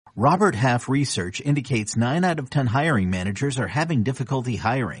Robert Half research indicates 9 out of 10 hiring managers are having difficulty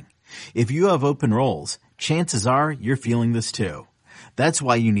hiring. If you have open roles, chances are you're feeling this too. That's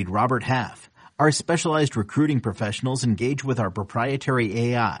why you need Robert Half. Our specialized recruiting professionals engage with our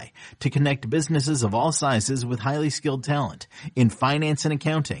proprietary AI to connect businesses of all sizes with highly skilled talent in finance and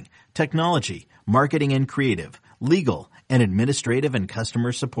accounting, technology, marketing and creative, legal, and administrative and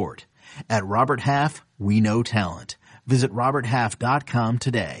customer support. At Robert Half, we know talent. Visit roberthalf.com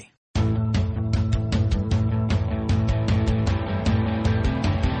today.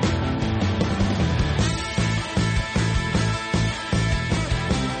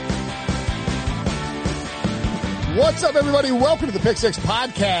 What's up, everybody? Welcome to the Pick Six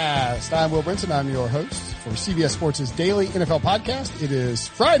Podcast. I'm Will Brinson. I'm your host for CBS Sports' daily NFL podcast. It is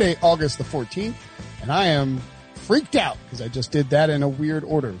Friday, August the 14th, and I am freaked out because I just did that in a weird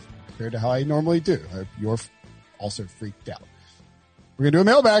order compared to how I normally do. You're also freaked out. We're going to do a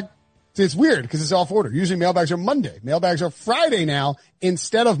mailbag. See, it's weird because it's off order. Usually mailbags are Monday. Mailbags are Friday now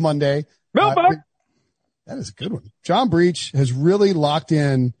instead of Monday. Mailbag! That is a good one. John Breech has really locked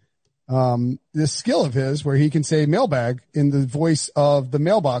in this skill of his where he can say mailbag in the voice of the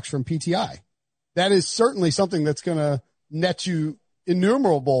mailbox from PTI. That is certainly something that's going to net you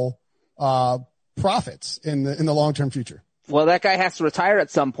innumerable profits in the long-term future. Well, that guy has to retire at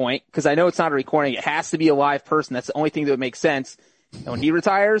some point because I know it's not a recording. It has to be a live person. That's the only thing that would make sense. And when he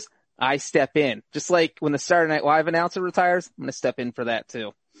retires, I step in. Just like when the Saturday Night Live announcer retires, I'm going to step in for that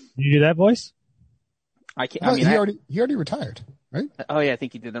too. You do that voice? I can't. Well, he already retired, right? Oh yeah, I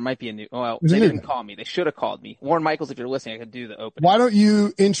think he did. There might be a new. Well, they didn't call me. They should have called me. Warren Michaels, if you're listening, I could do the opening. Why don't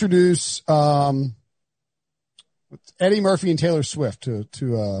you introduce Eddie Murphy and Taylor Swift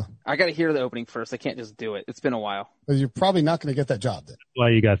to I got to hear the opening first. I can't just do it. It's been a while. But you're probably not going to get that job then.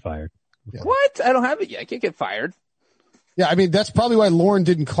 Why you got fired? Yeah. What? I don't have it yet. I can't get fired. Yeah, I mean that's probably why Lauren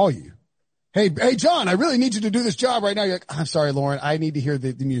didn't call you. Hey, John, I really need you to do this job right now. You're like, I'm sorry, Lauren. I need to hear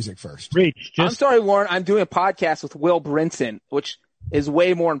the music first. I'm sorry, Lauren. I'm doing a podcast with Will Brinson, which is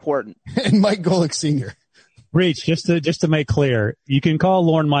way more important. And Mike Golick Sr. Breech, just to make clear, you can call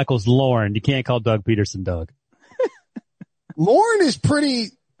Lauren Michaels Lauren. You can't call Doug Peterson Doug. Lauren is pretty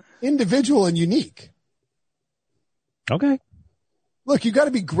individual and unique. Okay. Look, you got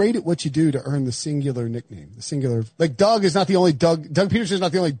to be great at what you do to earn the singular nickname. The singular, like Doug is not the only Doug. Doug Peterson is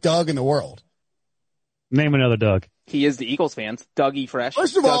not the only Doug in the world. Name another Doug. He is the Eagles fans. Dougie Fresh.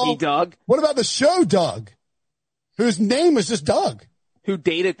 First of all, Doug. What about the show Doug, whose name was just Doug? Who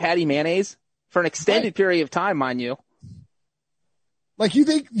dated Patty Mayonnaise for an extended period of time, mind you. Like you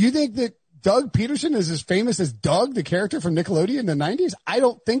think that Doug Peterson is as famous as Doug, the character from Nickelodeon in the 90s? I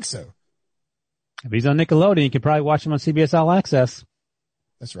don't think so. If he's on Nickelodeon, you can probably watch him on CBS All Access.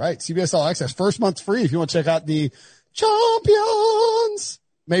 That's right. CBS All Access. First month free if you want to check out the Champions.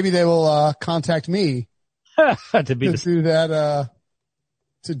 Maybe they will contact me to do that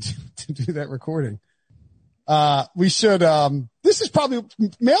to do that recording. We should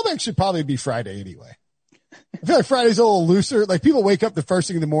mailbag should probably be Friday anyway. I feel like Friday's a little looser. Like people wake up the first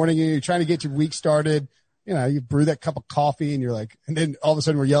thing in the morning and you're trying to get your week started. You know, you brew that cup of coffee and you're like, and then all of a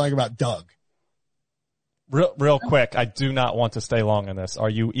sudden we're yelling about Doug. Real quick, I do not want to stay long on this. Are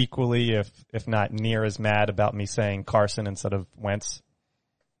you equally, if not near as mad about me saying Carson instead of Wentz?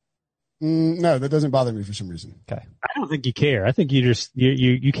 No, that doesn't bother me for some reason. Okay. I don't think you care. I think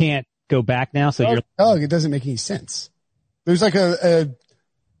you can't go back now. So Doug, it doesn't make any sense. There's like here's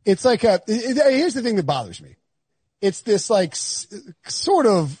the thing that bothers me. It's this like sort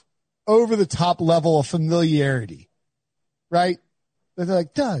of over the top level of familiarity, right? They're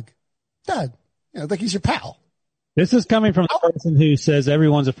like, Doug, you know, like he's your pal. This is coming from the person who says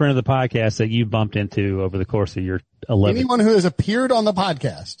everyone's a friend of the podcast that you bumped into over the course of your 11. Anyone who has appeared on the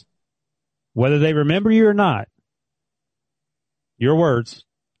podcast. Whether they remember you or not. Your words.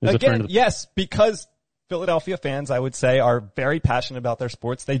 Again, yes, because Philadelphia fans, I would say, are very passionate about their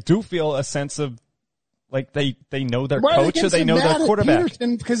sports. They do feel a sense of, like, they know their coach or they know their quarterback.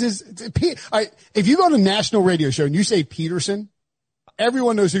 Because if you go on a national radio show and you say Peterson,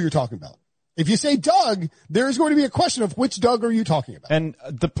 everyone knows who you're talking about. If you say Doug, there is going to be a question of which Doug are you talking about? And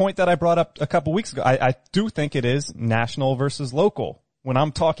the point that I brought up a couple weeks ago, I do think it is national versus local. When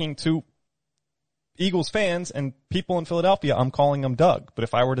I'm talking to Eagles fans and people in Philadelphia, I'm calling them Doug. But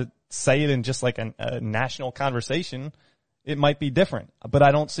if I were to say it in just like a national conversation, it might be different. But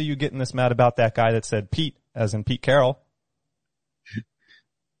I don't see you getting this mad about that guy that said Pete, as in Pete Carroll.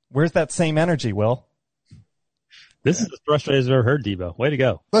 Where's that same energy, Will? This is the frustrating I've ever heard, Debo. Way to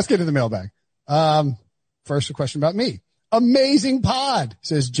go. Let's get to the mailbag. First, a question about me. Amazing pod,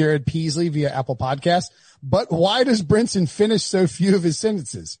 says Jared Peasley via Apple Podcast. But why does Brinson finish so few of his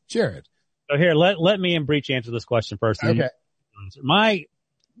sentences? Jared. So here, let me and Breach answer this question first. Okay.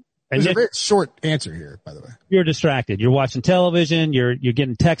 There's a very short answer here, by the way. You're distracted. You're watching television. You're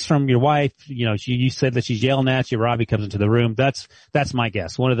getting texts from your wife. You know, you said that she's yelling at you. Robbie comes into the room. That's my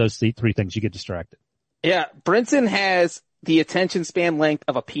guess. One of those three things, you get distracted. Yeah. Brinson has the attention span length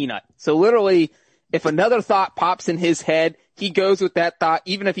of a peanut. So literally, if another thought pops in his head, he goes with that thought,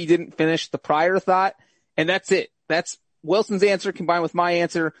 even if he didn't finish the prior thought. And that's it. That's Wilson's answer combined with my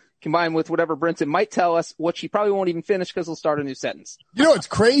answer, combined with whatever Brinson might tell us, which he probably won't even finish because he'll start a new sentence. You know what's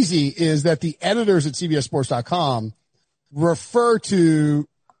crazy is that the editors at CBSSports.com refer to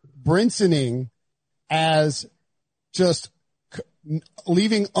Brinsoning as just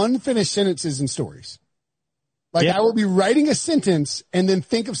leaving unfinished sentences in stories. Like I will be writing a sentence and then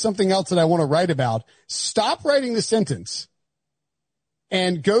think of something else that I want to write about. Stop writing the sentence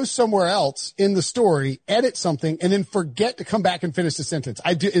and go somewhere else in the story, edit something, and then forget to come back and finish the sentence.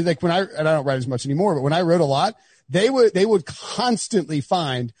 I do, like and I don't write as much anymore, but when I wrote a lot, they would constantly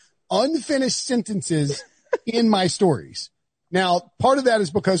find unfinished sentences in my stories. Now, part of that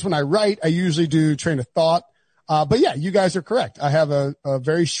is because when I write, I usually do train of thought. But yeah, you guys are correct. I have a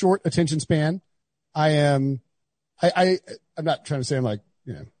very short attention span. I'm not trying to say I'm like,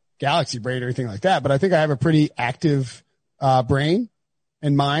 galaxy brain or anything like that, but I think I have a pretty active, brain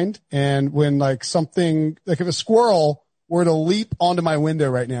and mind. And when like something, like if a squirrel were to leap onto my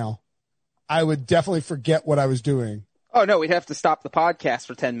window right now, I would definitely forget what I was doing. Oh no, we'd have to stop the podcast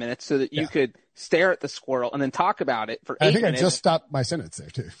for 10 minutes so that you could stare at the squirrel and then talk about it for 8 minutes. I just stopped my sentence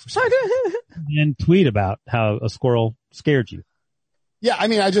there too. And tweet about how a squirrel scared you. Yeah. I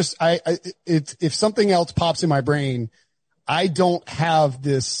mean, if something else pops in my brain, I don't have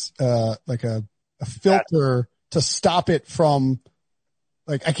this, like a filter to stop it from,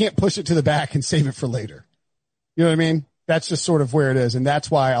 like, I can't push it to the back and save it for later. You know what I mean? That's just sort of where it is. And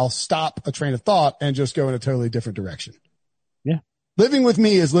that's why I'll stop a train of thought and just go in a totally different direction. Yeah. Living with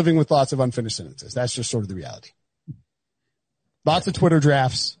me is living with lots of unfinished sentences. That's just sort of the reality. Lots of Twitter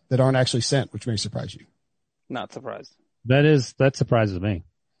drafts that aren't actually sent, which may surprise you. Not surprised. That surprises me.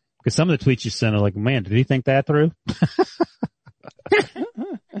 Because some of the tweets you sent are like, man, did he think that through?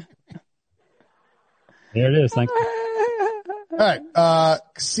 There it is. Thank you. All right.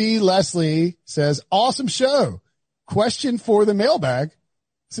 C. Leslie says, awesome show. Question for the mailbag.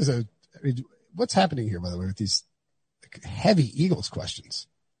 This is what's happening here, by the way, with these heavy Eagles questions?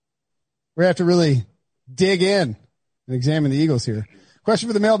 We have to really dig in and examine the Eagles here. Question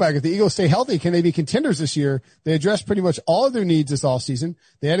for the mailbag. If the Eagles stay healthy, can they be contenders this year? They addressed pretty much all of their needs this offseason.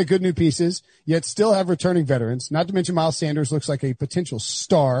 They added good new pieces, yet still have returning veterans. Not to mention Miles Sanders looks like a potential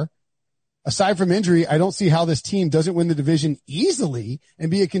star. Aside from injury, I don't see how this team doesn't win the division easily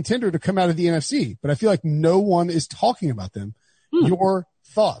and be a contender to come out of the NFC. But I feel like no one is talking about them. Your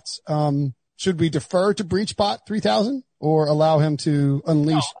thoughts? Should we defer to Breachbot 3000 or allow him to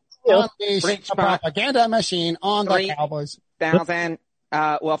unleash a propaganda machine on the Cowboys? 3000.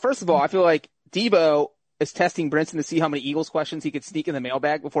 Well, first of all, I feel like Debo is testing Brinson to see how many Eagles questions he could sneak in the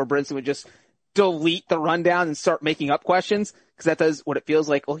mailbag before Brinson would just delete the rundown and start making up questions, because that does what it feels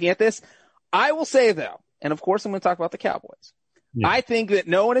like looking at this. I will say, though, and of course I'm going to talk about the Cowboys. Yeah. I think that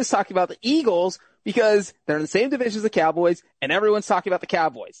no one is talking about the Eagles because they're in the same division as the Cowboys, and everyone's talking about the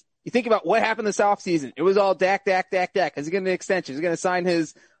Cowboys. You think about what happened this offseason. It was all Dak. Is he going to get an extension? Is he going to sign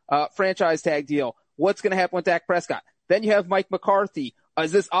his franchise tag deal? What's going to happen with Dak Prescott? Then you have Mike McCarthy.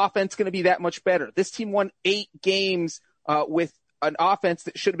 Is this offense going to be that much better? This team won 8 games with an offense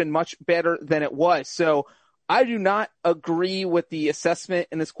that should have been much better than it was. So I do not agree with the assessment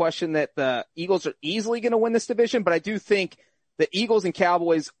in this question that the Eagles are easily going to win this division, but I do think the Eagles and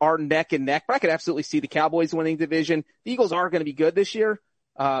Cowboys are neck and neck. But I could absolutely see the Cowboys winning division. The Eagles are going to be good this year,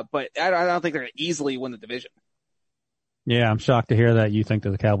 but I don't think they're going to easily win the division. Yeah, I'm shocked to hear that you think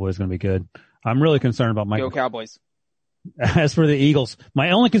that the Cowboys are going to be good. I'm really concerned about Mike. Go Cowboys. As for the Eagles,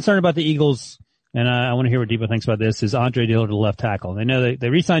 my only concern about the Eagles, and I want to hear what Debo thinks about this, is Andre Dillard, the left tackle. They know they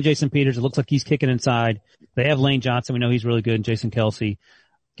re-signed Jason Peters. It looks like he's kicking inside. They have Lane Johnson. We know he's really good, and Jason Kelsey.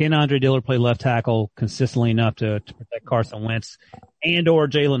 Can Andre Dillard play left tackle consistently enough to protect Carson Wentz and or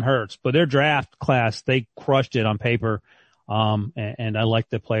Jalen Hurts? But their draft class, they crushed it on paper. And I like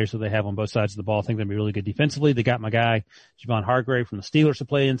the players that they have on both sides of the ball. I think they'll be really good defensively. They got my guy, Javon Hargrave from the Steelers to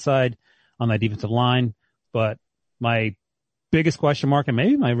play inside on that defensive line. But my biggest question mark, and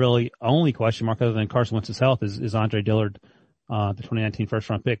maybe my really only question mark other than Carson Wentz's health, is Andre Dillard, the 2019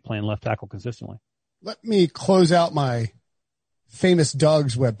 first-round pick, playing left tackle consistently. Let me close out my Famous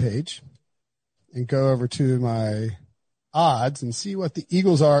Doug's webpage and go over to my odds and see what the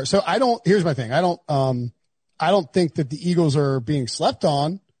Eagles are. So here's my thing. I don't think that the Eagles are being slept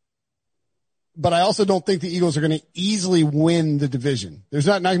on, but I also don't think the Eagles are going to easily win the division. There's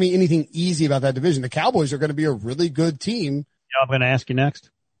not going to be anything easy about that division. The Cowboys are going to be a really good team. Yeah, I'm going to ask you next.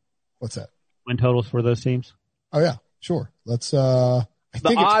 What's that? Win totals for those teams. Oh yeah, sure. Let's, the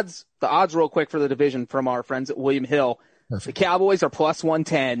odds real quick for the division from our friends at William Hill. Perfect. The Cowboys are plus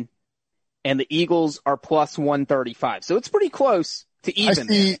 110 and the Eagles are plus 135. So it's pretty close to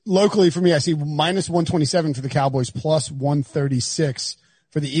even. Locally for me, I see minus 127 for the Cowboys, plus 136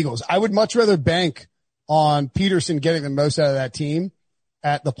 for the Eagles. I would much rather bank on Peterson getting the most out of that team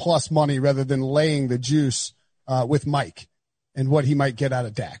at the plus money rather than laying the juice, with Mike and what he might get out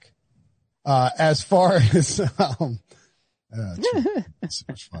of Dak. As far as, so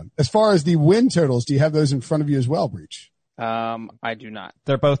much fun. As far as the win totals, do you have those in front of you as well, Breach? I do not.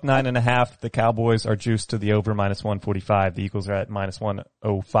 They're both 9.5. The Cowboys are juiced to the over minus 145. The Eagles are at minus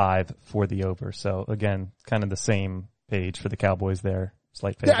 105 for the over. So again, kind of the same page for the Cowboys there.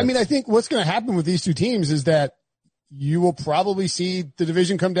 Slight favorites. Yeah, I mean, I think what's going to happen with these two teams is that you will probably see the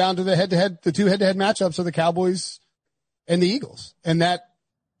division come down to the two head-to-head matchups of the Cowboys and the Eagles. And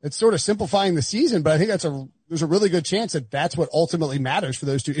it's sort of simplifying the season, but I think there's a really good chance that that's what ultimately matters for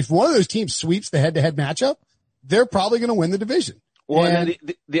those two. If one of those teams sweeps the head-to-head matchup, they're probably going to win the division. Well, and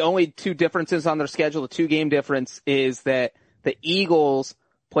the only two differences on their schedule, the 2-game difference is that the Eagles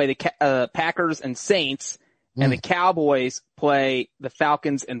play the Packers and Saints, and the Cowboys play the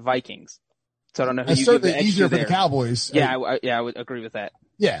Falcons and Vikings. So I don't know who you give the extra easier for there. the Cowboys. Yeah, I would agree with that.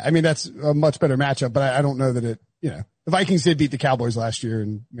 Yeah, I mean, that's a much better matchup, but I don't know that the Vikings did beat the Cowboys last year,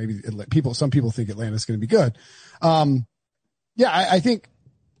 and maybe some people think Atlanta's going to be good. I think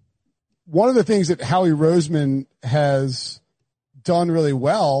one of the things that Howie Roseman has done really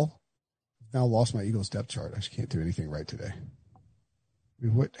well, I've now lost my Eagles depth chart. I just can't do anything right today. I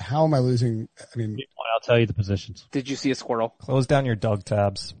mean, how am I losing? I mean, I'll tell you the positions. Did you see a squirrel? Close down your Doug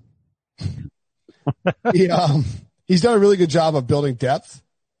tabs. he's done a really good job of building depth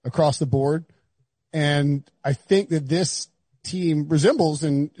across the board. And I think that this team resembles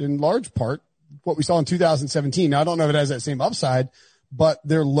in large part what we saw in 2017. Now, I don't know if it has that same upside, but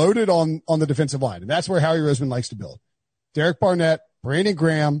they're loaded on the defensive line. And that's where Howie Roseman likes to build. Derek Barnett, Brandon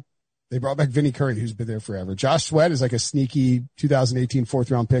Graham. They brought back Vinny Curry, who's been there forever. Josh Sweat is like a sneaky 2018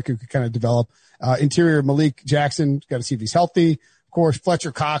 4th-round pick who could kind of develop. Interior Malik Jackson, got to see if he's healthy. Of course,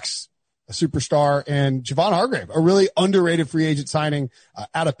 Fletcher Cox, a superstar, and Javon Hargrave, a really underrated free agent signing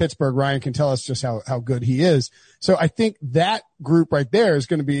out of Pittsburgh. Ryan can tell us just how good he is. So I think that group right there is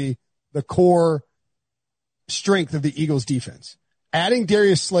going to be the core strength of the Eagles defense. Adding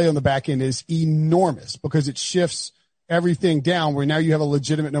Darius Slay on the back end is enormous because it shifts everything down where now you have a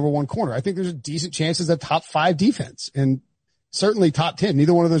legitimate number 1 corner. I think there's a decent chance as a top 5 defense and certainly top 10.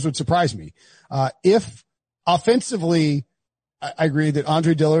 Neither one of those would surprise me. If offensively, I agree that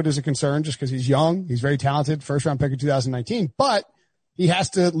Andre Dillard is a concern just because he's young. He's very talented, 1st-round pick in 2019, but he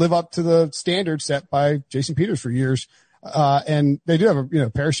has to live up to the standard set by Jason Peters for years. And they do have a,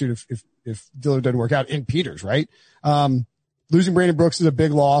 parachute if Dillard doesn't work out in Peters, right? Losing Brandon Brooks is a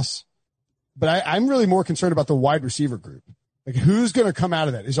big loss. But I'm really more concerned about the wide receiver group. Like, who's going to come out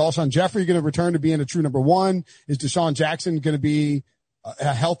of that? Is Alshon Jeffrey going to return to being a true number 1? Is Deshaun Jackson going to be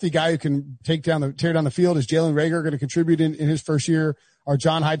a healthy guy who can tear down the field? Is Jalen Reagor going to contribute in his first year? Are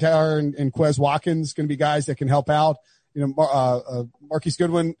John Hightower and Quez Watkins going to be guys that can help out? Marquise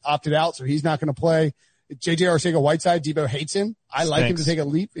Goodwin opted out, so he's not going to play. JJ Arcega-Whiteside, Debo hates him. I like him to take a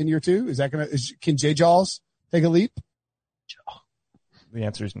leap in year 2. Can J. Jaws take a leap? The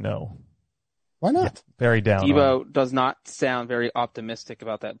answer is no. Why not? Yeah, very down. Debo does not sound very optimistic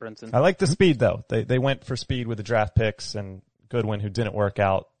about that, Brinson. I like the speed though. They went for speed with the draft picks and Goodwin, who didn't work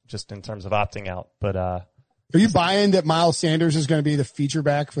out just in terms of opting out. But are you buying that Miles Sanders is going to be the feature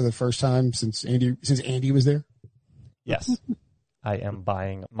back for the first time since Andy was there? Yes, I am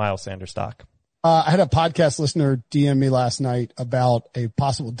buying Miles Sanders stock. I had a podcast listener DM me last night about a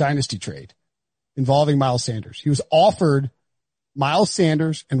possible dynasty trade involving Miles Sanders. He was offered Miles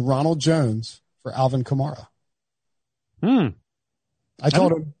Sanders and Ronald Jones for Alvin Kamara. I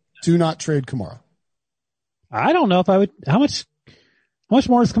told him, do not trade Kamara. I don't know if I would. How much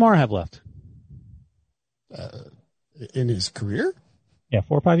more does Kamara have left? In his career? Yeah,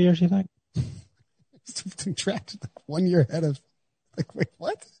 4 or 5 years, you think? He's drafted 1 year ahead of, wait,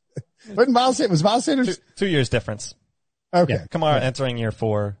 what? Was Miles Sanders? 2 years difference. Okay. Yeah, Kamara entering year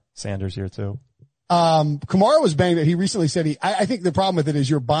 4, Sanders year 2. Kamara was banged. He recently said I think the problem with it is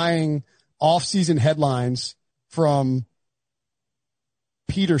you're buying off-season headlines from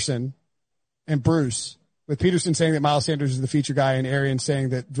Peterson and Bruce with Peterson saying that Miles Sanders is the feature guy and Arians saying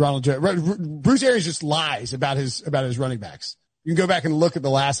that Bruce Arians just lies about his running backs. You can go back and look at the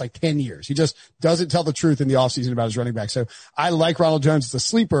last 10 years. He just doesn't tell the truth in the offseason about his running back. So I like Ronald Jones as a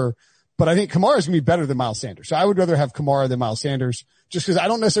sleeper, but I think Kamara is going to be better than Miles Sanders. So I would rather have Kamara than Miles Sanders just because I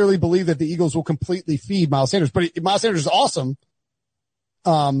don't necessarily believe that the Eagles will completely feed Miles Sanders, but Miles Sanders is awesome.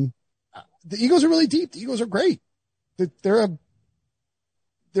 The Eagles are really deep. The Eagles are great.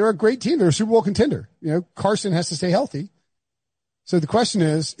 They're a great team. They're a Super Bowl contender. Carson has to stay healthy. So the question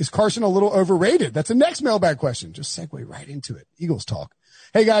is Carson a little overrated? That's the next mailbag question. Just segue right into it. Eagles talk.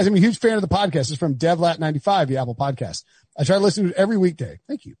 Hey guys, I'm a huge fan of the podcast. It's from DevLat95, the Apple podcast. I try to listen to it every weekday.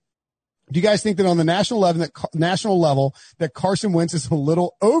 Thank you. Do you guys think that on the national level that Carson Wentz is a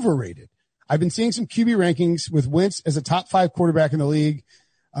little overrated? I've been seeing some QB rankings with Wentz as a top 5 quarterback in the league,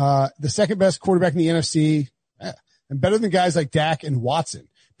 the second best quarterback in the NFC, and better than guys like Dak and Watson.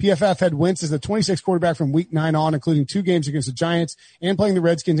 PFF had Wentz as the 26th quarterback from week 9 on, including 2 games against the Giants and playing the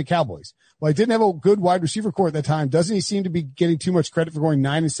Redskins and Cowboys. While he didn't have a good wide receiver core at that time, doesn't he seem to be getting too much credit for going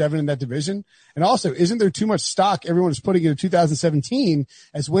 9-7 in that division? And also, isn't there too much stock everyone is putting into 2017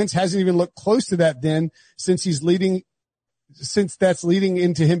 as Wentz hasn't even looked close to that then since that's leading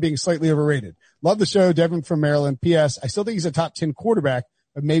into him being slightly overrated? Love the show. Devin from Maryland. P.S. I still think he's a top 10 quarterback,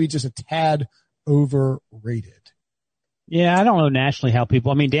 but maybe just a tad overrated. Yeah, I don't know nationally how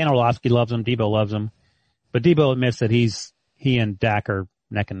people, Dan Orlovsky loves him, Debo loves him, but Debo admits that he and Dak are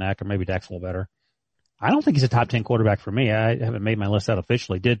neck and neck, or maybe Dak's a little better. I don't think he's a top 10 quarterback for me. I haven't made my list out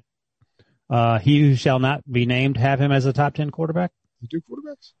officially. Did, he who shall not be named have him as a top 10 quarterback? You do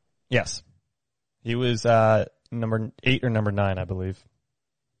quarterbacks? Yes. He was, number 8 or number 9, I believe.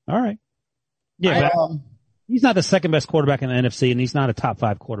 All right. Yeah, but he's not the second best quarterback in the NFC, and he's not a top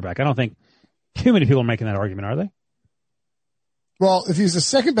 5 quarterback. I don't think too many people are making that argument, are they? Well, if he's the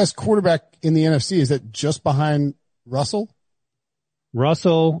second best quarterback in the NFC, is that just behind Russell? Would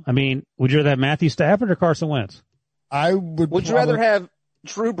you rather have Matthew Stafford or Carson Wentz? I would. Would you rather have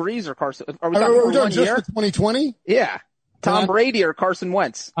Drew Brees or Carson? Are we talking for 1 year? Just for 2020? Yeah. Tom Brady or Carson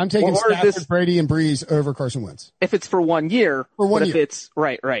Wentz? I'm taking Stafford, Brady, and Brees over Carson Wentz. If it's for 1 year. For 1 year. If it's,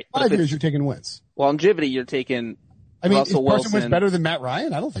 right. 5 years, you're taking Wentz. Longevity, you're taking Russell is Carson Wilson. Wentz better than Matt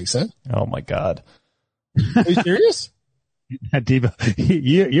Ryan? I don't think so. Oh my God. Are you serious? Debo,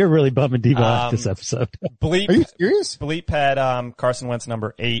 you're really bumming Debo out this episode. Bleep, are you serious? Bleep had Carson Wentz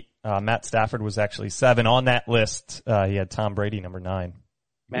number 8. Matt Stafford was actually 7 on that list. He had Tom Brady number 9.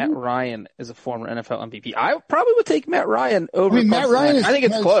 Matt Ryan is a former NFL MVP. I probably would take Matt Ryan over. Matt Ryan. I think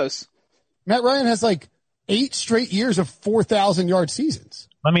it's close. Matt Ryan has 8 straight years of 4,000-yard seasons.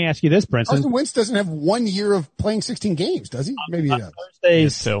 Let me ask you this, Princeton. Carson Wentz doesn't have 1 year of playing 16 games, does he? Maybe he does.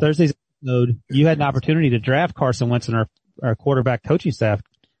 Thursday's episode, you had an opportunity to draft Carson Wentz in our quarterback coaching staff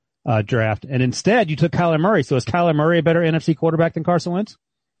draft, and instead you took Kyler Murray. So is Kyler Murray a better NFC quarterback than Carson Wentz?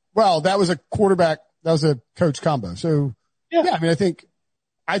 Well, that was a coach combo. So yeah,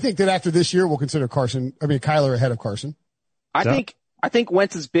 I think that after this year we'll consider Kyler ahead of Carson. I think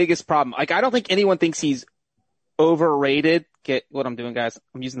Wentz's biggest problem, I don't think anyone thinks he's overrated. Get what I'm doing, guys.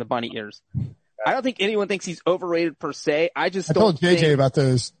 I'm using the bunny ears. I don't think anyone thinks he's overrated per se. I told JJ about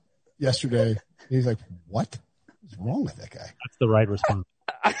those yesterday. He's like, what? What's wrong with that guy? That's the right response.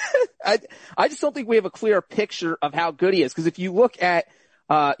 I just don't think we have a clear picture of how good he is. Because if you look at,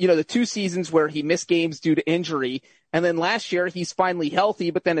 the 2 seasons where he missed games due to injury, and then last year he's finally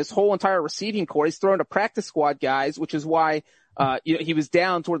healthy, but then his whole entire receiving core, he's thrown to practice squad guys, which is why, he was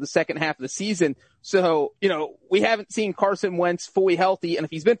down toward the second half of the season. So, we haven't seen Carson Wentz fully healthy. And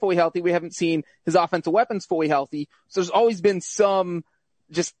if he's been fully healthy, we haven't seen his offensive weapons fully healthy. So there's always been some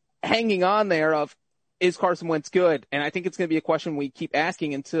just hanging on there of, is Carson Wentz good? And I think it's going to be a question we keep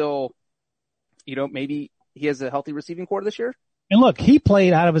asking until, maybe he has a healthy receiving core this year. And look, he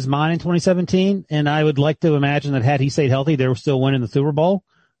played out of his mind in 2017, and I would like to imagine that had he stayed healthy, they were still winning the Super Bowl.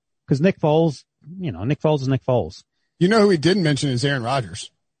 Because Nick Foles is Nick Foles. You know who we didn't mention is Aaron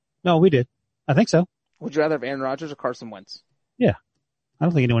Rodgers. No, we did. I think so. Would you rather have Aaron Rodgers or Carson Wentz? Yeah. I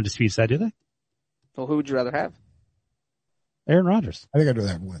don't think anyone disputes that, do they? Well, who would you rather have? Aaron Rodgers. I think I'd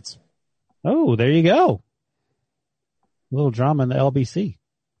rather have Wentz. Oh, there you go. A little drama in the LBC.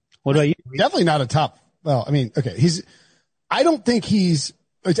 What about you? Definitely not a top. Well, okay. I don't think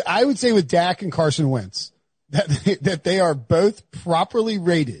I would say with Dak and Carson Wentz that they are both properly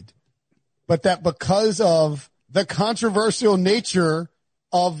rated, but that because of the controversial nature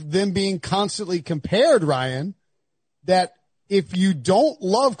of them being constantly compared, Ryan, that if you don't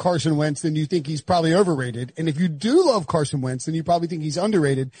love Carson Wentz, then you think he's probably overrated. And if you do love Carson Wentz, then you probably think he's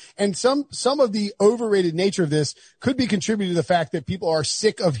underrated. And some of the overrated nature of this could be contributed to the fact that people are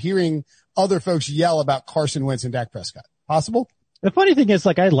sick of hearing other folks yell about Carson Wentz and Dak Prescott. Possible? The funny thing is,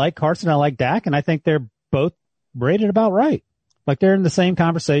 like, I like Carson, I like Dak, and I think they're both rated about right. Like, they're in the same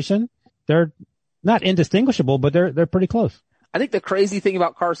conversation. They're not indistinguishable, but they're pretty close. I think the crazy thing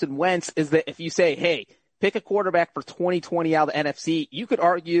about Carson Wentz is that if you say, hey, pick a quarterback for 2020 out of the NFC, you could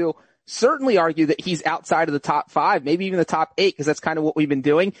certainly argue that he's outside of the top 5, maybe even the top 8, because that's kind of what we've been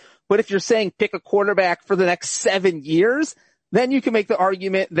doing. But if you're saying pick a quarterback for the next 7 years, then you can make the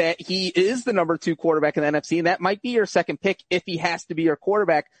argument that he is the number 2 quarterback in the NFC, and that might be your second pick if he has to be your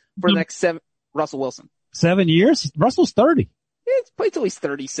quarterback for the next 7. Russell Wilson. 7 years? Russell's 30. He's played till he's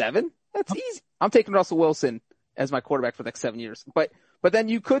 37. That's easy. I'm taking Russell Wilson as my quarterback for the next 7 years. But then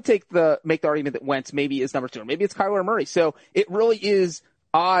you could make the argument that Wentz maybe is number 2, or maybe it's Kyler Murray. So it really is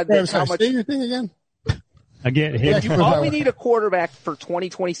odd that how much. Say your thing again. Again, You only need a quarterback for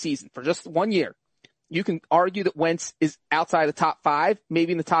 2020 season for just 1 year. You can argue that Wentz is outside the top 5,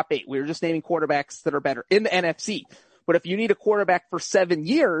 maybe in the top 8. We were just naming quarterbacks that are better in the NFC. But if you need a quarterback for 7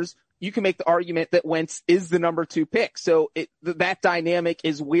 years, you can make the argument that Wentz is the number 2 pick. So that dynamic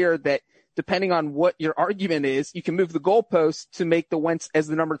is weird that depending on what your argument is, you can move the goalpost to make the Wentz as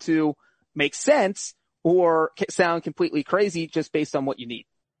the number 2 make sense or sound completely crazy just based on what you need.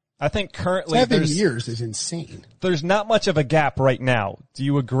 I think currently 7 years is insane. There's not much of a gap right now. Do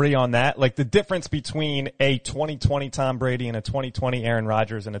you agree on that? Like the difference between a 2020 Tom Brady and a 2020 Aaron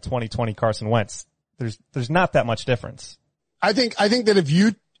Rodgers and a 2020 Carson Wentz, there's not that much difference. I think that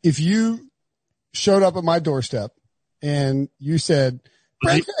if you showed up at my doorstep and you said,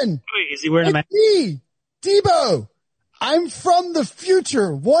 Brenton, is he wearing a mask? Me, Debo, I'm from the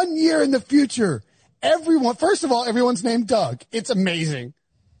future, 1 year in the future. First of all, everyone's named Doug. It's amazing.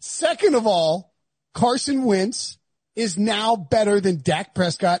 Second of all, Carson Wentz is now better than Dak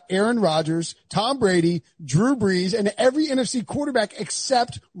Prescott, Aaron Rodgers, Tom Brady, Drew Brees, and every NFC quarterback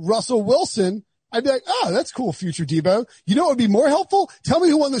except Russell Wilson. I'd be like, oh, that's cool, future Debo. You know what would be more helpful? Tell me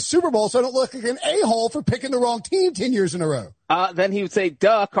who won the Super Bowl so I don't look like an a-hole for picking the wrong team 10 years in a row. Then he would say,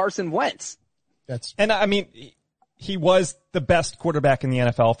 duh, Carson Wentz. And I mean, he was the best quarterback in the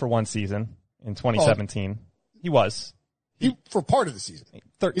NFL for one season in 2017. He was. For part of the season.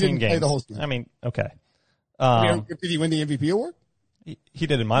 13 games. Play the whole season. I mean, okay. Did he win the MVP award? He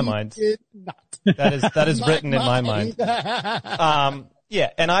did in my mind. Did not. That is written in my mind. Yeah,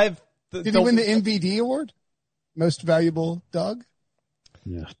 and did he win the MVD award? Most valuable Doug?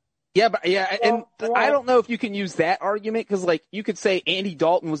 Yeah. Yeah, and I don't know if you can use that argument because, like, you could say Andy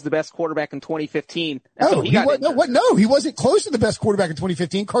Dalton was the best quarterback in 2015. No, he wasn't close to the best quarterback in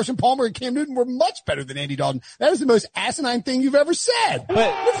 2015. Carson Palmer and Cam Newton were much better than Andy Dalton. That is the most asinine thing you've ever said.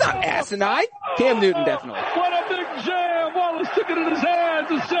 But it's not asinine. Cam Newton definitely. What a big jam! Wallace took it in his hands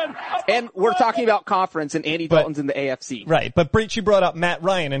and said. And we're talking about conference, and Andy Dalton's in the AFC. Right, but Breach, you brought up Matt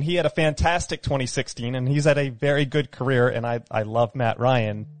Ryan, and he had a fantastic 2016, and he's had a very good career, and I love Matt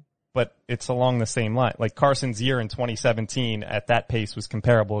Ryan. But it's along the same line. Like Carson's year in 2017 at that pace was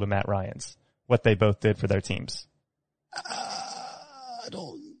comparable to Matt Ryan's, what they both did for their teams. I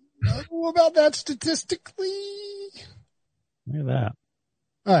don't know about that statistically. Look at that.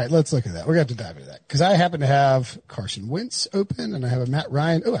 All right, let's look at that. We're going to have to dive into that because I happen to have Carson Wentz open and I have a Matt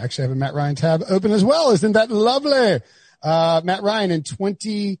Ryan. Oh, actually I have a Matt Ryan tab open as well. Isn't that lovely? Matt Ryan in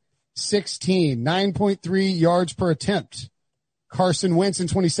 2016, 9.3 yards per attempt. Carson Wentz in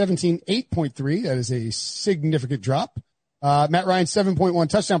 2017, 8.3. That is a significant drop. Matt Ryan, 7.1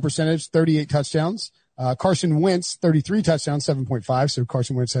 touchdown percentage, 38 touchdowns. Carson Wentz, 33 touchdowns, 7.5. So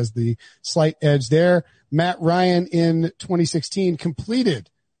Carson Wentz has the slight edge there. Matt Ryan in 2016 completed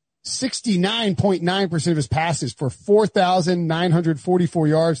 69.9% of his passes for 4,944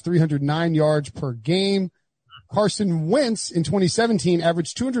 yards, 309 yards per game. Carson Wentz in 2017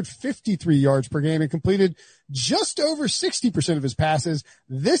 averaged 253 yards per game and completed just over 60% of his passes.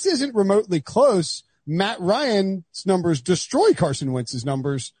 This isn't remotely close. Matt Ryan's numbers destroy Carson Wentz's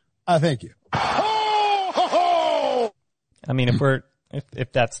numbers. Thank you. I mean,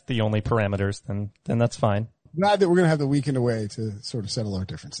 if that's the only parameters, then that's fine. Glad that we're going to have the weekend away to sort of settle our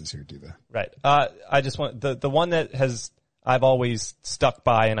differences here, Diva. Right. I just want the one that I've always stuck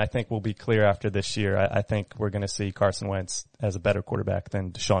by, and I think will be clear after this year. I think we're going to see Carson Wentz as a better quarterback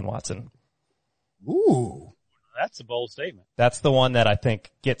than Deshaun Watson. Ooh. That's a bold statement. That's the one that I think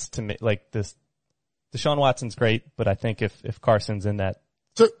gets to me, like this. Deshaun Watson's great, but I think if Carson's in that.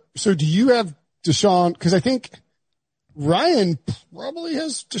 So do you have Deshaun? Cause I think Ryan probably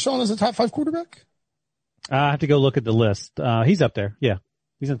has Deshaun as a top 5 quarterback. I have to go look at the list. He's up there. Yeah.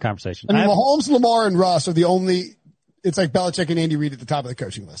 He's in the conversation. I mean, Mahomes, Lamar, and Russ are the only, it's like Belichick and Andy Reid at the top of the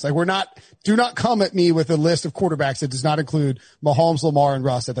coaching list. Like do not come at me with a list of quarterbacks that does not include Mahomes, Lamar, and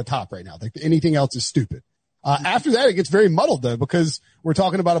Russ at the top right now. Like anything else is stupid. After that, it gets very muddled though, because we're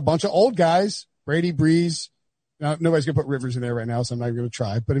talking about a bunch of old guys, Brady, Breeze. Now, nobody's going to put Rivers in there right now, so I'm not going to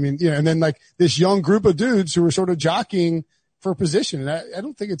try. But I mean, and then like this young group of dudes who are sort of jockeying for position. And I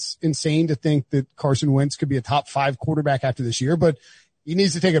don't think it's insane to think that Carson Wentz could be a top 5 quarterback after this year, but he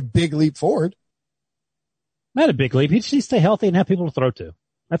needs to take a big leap forward. Not a big leap. He just needs to stay healthy and have people to throw to.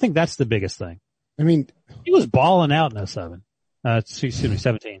 I think that's the biggest thing. I mean, he was balling out in 07.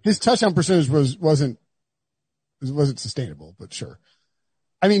 17. His touchdown percentage wasn't sustainable, but sure.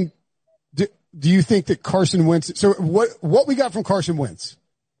 I mean, do you think that Carson Wentz, so what we got from Carson Wentz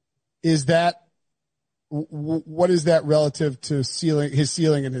is that, what is that relative to his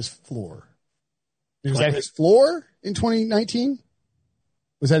ceiling and his floor? Was that his floor in 2019?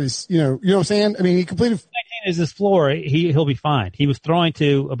 Was that his, you know what I'm saying? I mean, he completed 19 is his floor. He'll be fine. He was throwing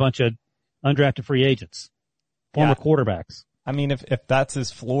to a bunch of undrafted free agents, former quarterbacks. I mean, if that's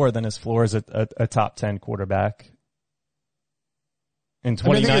his floor, then his floor is a top 10 quarterback. In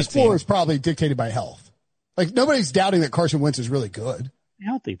 2019. I think his floor is probably dictated by health. Like nobody's doubting that Carson Wentz is really good.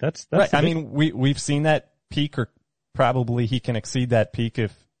 Healthy. That's right. I mean, we've seen that peak, or probably he can exceed that peak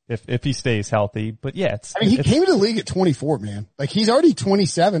if he stays healthy. But yeah, he came into the league at 24, man. Like he's already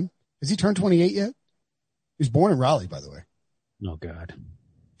 27. Has he turned 28 yet? He was born in Raleigh, by the way. Oh God.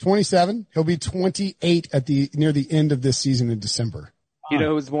 27. He'll be 28 near the end of this season in December. You know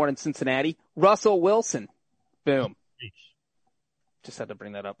who was born in Cincinnati? Russell Wilson. Boom. Just had to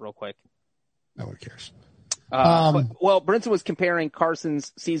bring that up real quick. No one cares. Brinson was comparing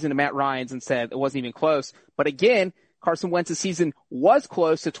Carson's season to Matt Ryan's and said it wasn't even close. But again, Carson Wentz's season was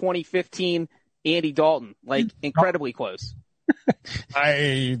close to 2015 Andy Dalton, like incredibly close.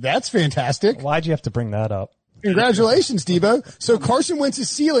 That's fantastic. Why'd you have to bring that up? Congratulations, Debo. So Carson Wentz's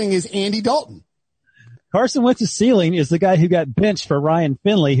ceiling is Andy Dalton. Carson Wentz's ceiling is the guy who got benched for Ryan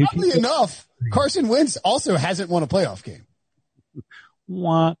Finley. Oddly enough, Carson Wentz also hasn't won a playoff game.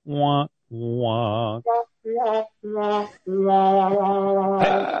 Wah, wah, wah.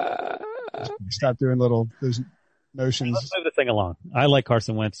 Stop doing those motions. Let's move the thing along. I like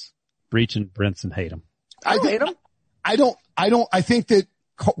Carson Wentz. Breach and Brinson hate him. I hate him. I think that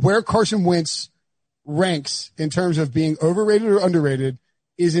where Carson Wentz ranks in terms of being overrated or underrated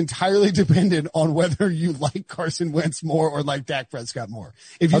is entirely dependent on whether you like Carson Wentz more or like Dak Prescott more.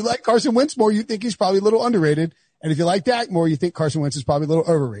 If you like Carson Wentz more, you think he's probably a little underrated. And if you like Dak more, you think Carson Wentz is probably a little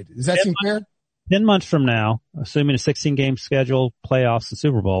overrated. Does that seem fair? 10 months from now, assuming a 16-game schedule, playoffs, and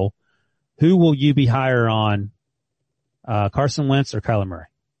Super Bowl, who will you be higher on, Carson Wentz or Kyler Murray?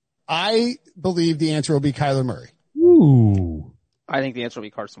 I believe the answer will be Kyler Murray. Ooh. I think the answer will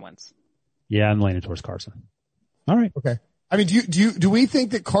be Carson Wentz. Yeah, I'm leaning towards Carson. All right. Okay. I mean, do we think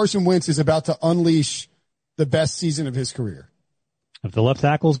that Carson Wentz is about to unleash the best season of his career? If the left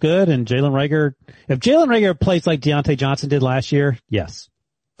tackle's good and if Jalen Reagor plays like Deontay Johnson did last year, yes.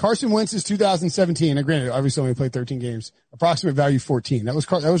 Carson Wentz's 2017, and granted, obviously only played 13 games, approximate value 14. That was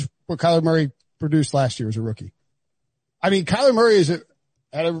what Kyler Murray produced last year as a rookie. I mean, Kyler Murray is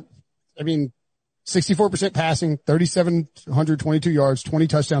 64% passing, 3,722 yards, 20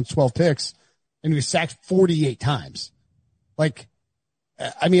 touchdowns, 12 picks, and he was sacked 48 times. Like,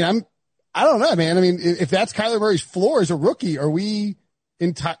 I mean, I don't know, man. I mean, if that's Kyler Murray's floor as a rookie, are we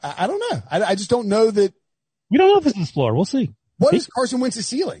I don't know. I just don't know that. We don't know if it's his floor. We'll see. What is Carson Wentz's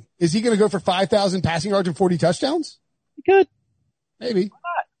ceiling? Is he going to go for 5,000 passing yards and 40 touchdowns? He could. Maybe.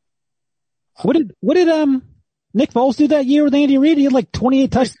 What did Nick Foles do that year with Andy Reid? He had like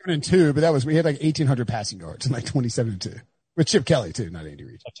 28 touchdowns. 27-2, but we had like 1,800 passing yards and like 27-2. With Chip Kelly too, not Andy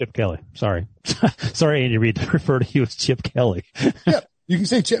Reid. Chip Kelly. Sorry. Sorry, Andy Reid, to refer to you as Chip Kelly. Chip. You can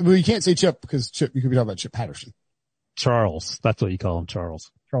say Chip, but you can't say Chip because Chip, you could be talking about Chip Patterson. Charles. That's what you call him,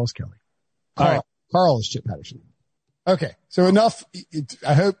 Charles. Charles Kelly. Carl is Chip Patterson. Okay. So enough.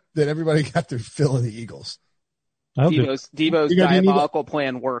 I hope that everybody got their fill of the Eagles. Debo's diabolical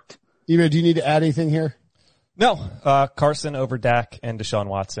plan worked. Debo, do you need to add anything here? No. Carson over Dak and Deshaun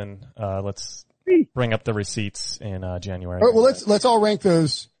Watson. Let's bring up the receipts in January. All right, well, let's all rank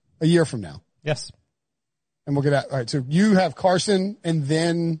those a year from now. Yes. And we'll get out. All right. So you have Carson and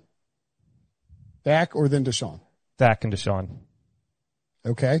then Dak or then Deshaun? Dak and Deshaun.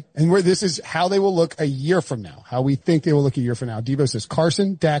 Okay. And this is how they will look a year from now, how we think they will look a year from now. Debo says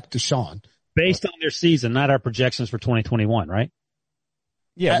Carson, Dak, Deshaun. Based on their season, not our projections for 2021, right?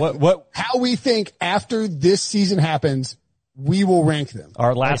 Yeah. How we think after this season happens, we will rank them.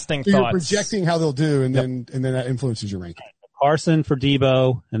 Our lasting So thoughts. you're projecting how they'll do, and then that influences your ranking. Carson for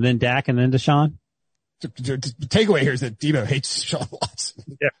Debo, and then Dak, and then Deshaun. The takeaway here is that Debo hates Deshaun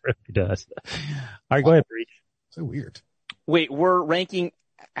Watson. Yeah, it really does. All right, go ahead, Breach. So weird. Wait, we're ranking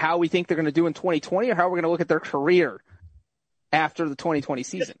how we think they're going to do in 2020, or how we're going to look at their career after the 2020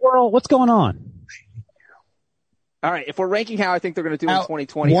 season? Squirrel, what's going on? All right, if we're ranking how I think they're going to do in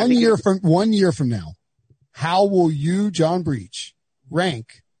 2020, One year from now, how will you, John Breach,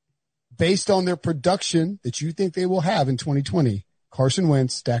 rank based on their production that you think they will have in 2020? Carson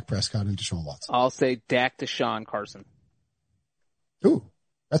Wentz, Dak Prescott, and Deshaun Watson. I'll say Dak, Deshaun, Carson. Ooh,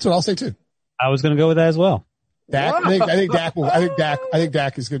 that's what I'll say too. I was going to go with that as well. Dak, I think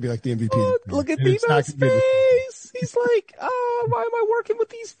Dak is going to be like the MVP. Look at Debo's face. He's like, oh, why am I working with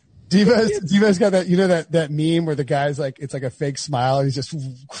these? Devo's got that meme where the guy's like, it's like a fake smile and he's just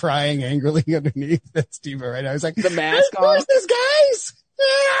crying angrily underneath. That's Devo right now. He's like, the mask on. Where's this, guys?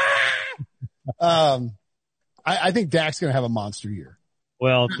 I think Dak's going to have a monster year.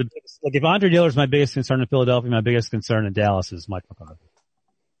 Well, if Andre Dillard is my biggest concern in Philadelphia, my biggest concern in Dallas is Mike McCarthy.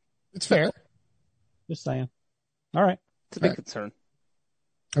 It's fair. Just saying. All right. It's a big concern.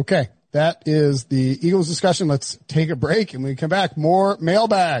 Okay. That is the Eagles discussion. Let's take a break, and when we come back, more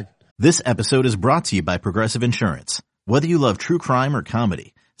mailbag. This episode is brought to you by Progressive Insurance. Whether you love true crime or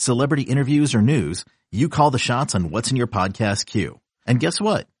comedy, celebrity interviews or news, you call the shots on what's in your podcast queue. And guess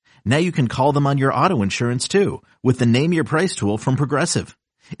what? Now you can call them on your auto insurance too with the Name Your Price tool from Progressive.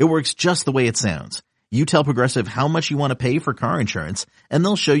 It works just the way it sounds. You tell Progressive how much you want to pay for car insurance, and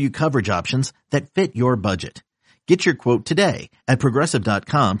they'll show you coverage options that fit your budget. Get your quote today at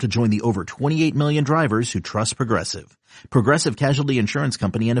Progressive.com to join the over 28 million drivers who trust Progressive. Progressive Casualty Insurance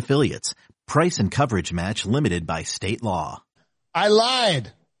Company and Affiliates. Price and coverage match limited by state law. I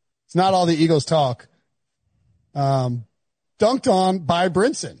lied. It's not all the Eagles talk. Dunked on by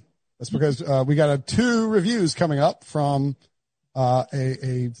Brinson. That's because we got 2 reviews coming up from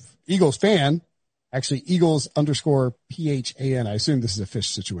a Eagles fan. Actually, Eagles_PHAN. I assume this is a fish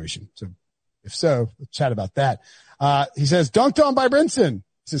situation. So if so, let's chat about that. He says, dunked on by Brinson.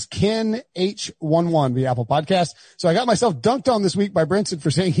 This is Ken H11, the Apple Podcast. So I got myself dunked on this week by Brinson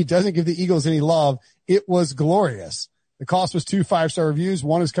for saying he doesn't give the Eagles any love. It was glorious. The cost was 2 5-star reviews.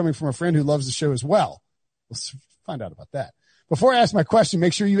 One is coming from a friend who loves the show as well. Let's find out about that. Before I ask my question,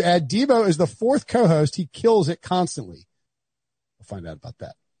 make sure you add Debo as the 4th co-host. He kills it constantly. We'll find out about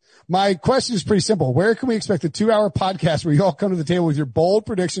that. My question is pretty simple. Where can we expect a 2-hour podcast where you all come to the table with your bold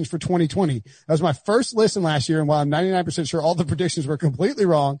predictions for 2020? That was my first listen last year, and while I'm 99% sure all the predictions were completely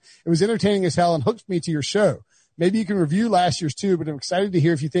wrong, it was entertaining as hell and hooked me to your show. Maybe you can review last year's too, but I'm excited to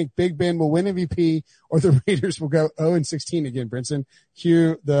hear if you think Big Ben will win MVP or the Raiders will go 0-16 again. Brinson,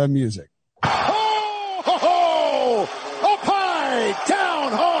 cue the music. Ho, ho, ho! Up high,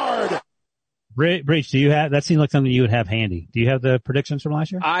 down hard! Breach, do you have, that seems like something you would have handy. Do you have the predictions from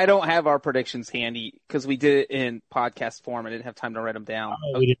last year? I don't have our predictions handy because we did it in podcast form. I didn't have time to write them down.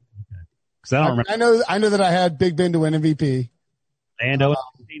 Oh, we didn't. Okay. Cause I don't remember. I know that I had Big Ben to win MVP. And 0-16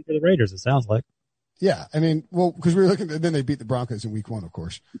 for the Raiders, it sounds like. Yeah. I mean, well, cause we were looking at, then they beat the Broncos in week 1, of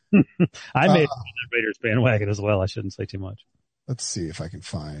course. I made the Raiders bandwagon as well. I shouldn't say too much. Let's see if I can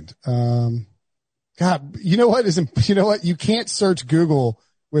find, God, you know what? You can't search Google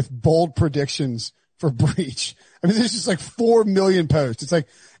with bold predictions for Breach. I mean, there's just like 4 million posts. It's like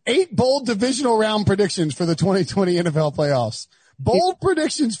 8 bold divisional round predictions for the 2020 NFL playoffs. Bold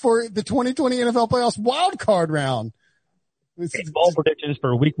predictions for the 2020 NFL playoffs wild card round. Bold predictions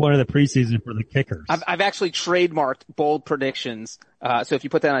for week 1 of the preseason for the kickers. I've actually trademarked bold predictions. So if you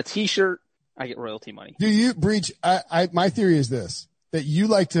put that on a t-shirt, I get royalty money. Do you, Breach? My theory is this, that you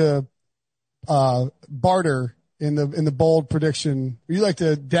like to, barter in the bold prediction. You like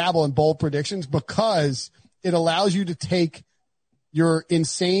to dabble in bold predictions because it allows you to take your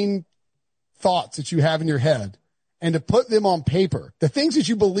insane thoughts that you have in your head and to put them on paper. The things that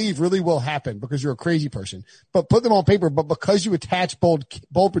you believe really will happen because you're a crazy person, but put them on paper. But because you attach bold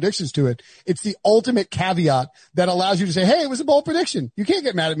predictions to it, it's the ultimate caveat that allows you to say, hey, it was a bold prediction. You can't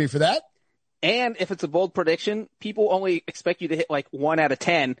get mad at me for that. And if it's a bold prediction, people only expect you to hit like 1 out of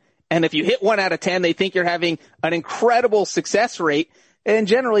 10. And if you hit 1 out of 10, they think you're having an incredible success rate. And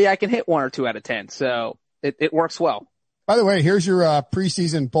generally I can hit 1 or 2 out of 10. So it works well. By the way, here's your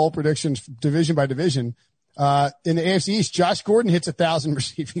preseason bold predictions division by division. In the AFC East, Josh Gordon hits 1,000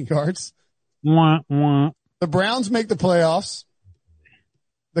 receiving yards. The Browns make the playoffs.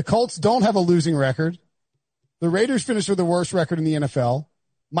 The Colts don't have a losing record. The Raiders finish with the worst record in the NFL.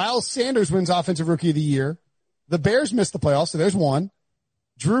 Miles Sanders wins Offensive Rookie of the Year. The Bears miss the playoffs, so there's 1.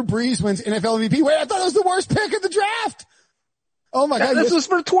 Drew Brees wins NFL MVP. Wait, I thought it was the worst pick of the draft. Oh my God. This was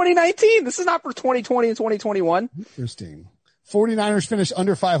for 2019. This is not for 2020 and 2021. Interesting. 49ers finished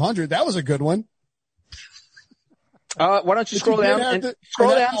under 500. That was a good one. Why don't you scroll down and see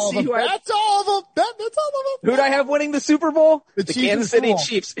who I have. That's all of them. That's all of them. Who'd I have winning the Super Bowl? The Chiefs Kansas City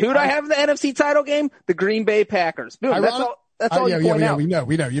Chiefs. Who'd I have in the NFC title game? The Green Bay Packers. Boom. That's all you point out.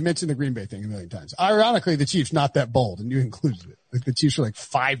 We know. You mentioned the Green Bay thing a million times. Ironically, the Chiefs not that bold, and you included it. Like the Chiefs were like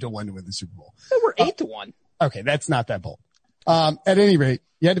 5-1 to win the Super Bowl. They were 8-1. Okay, that's not that bold. At any rate,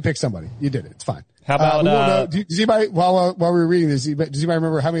 you had to pick somebody. You did it. It's fine. How about, does anybody, while we were reading this, does anybody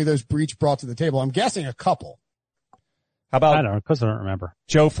remember how many of those Breach brought to the table? I'm guessing a couple. how about I don't know, because I don't remember.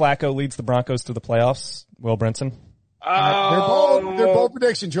 Joe Flacco leads the Broncos to the playoffs? Will Brinson? They're bold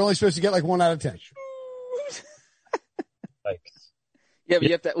predictions. You're only supposed to get like 1 out of 10. Yeah, but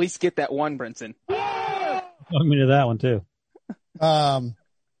you have to at least get that one, Brinson. I'm into that one too. Yeah,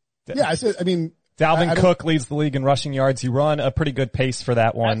 Dalvin Cook leads the league in rushing yards. You run a pretty good pace for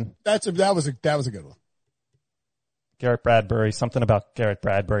that one. That was a good one. Garrett Bradbury, something about Garrett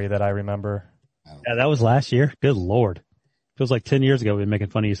Bradbury that I remember. Yeah, that was last year. Good Lord. Feels like 10 years ago we've been making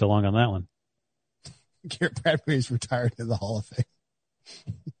fun of you so long on that one. Garrett Bradbury's retired in the Hall of Fame.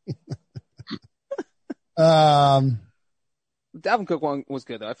 Dalvin Cook one was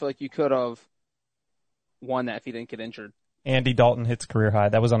good though. I feel like you could have won that if he didn't get injured. Andy Dalton hits career high.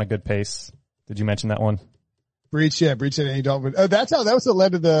 That was on a good pace. Did you mention that one? Breach said Andy Dalton. Oh, that was what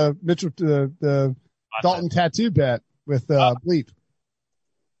led to the Mitchell, the Dalton tattoo bet with, Bleep.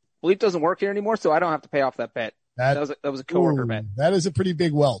 Bleep doesn't work here anymore, so I don't have to pay off that bet. That was a coworker bet. That is a pretty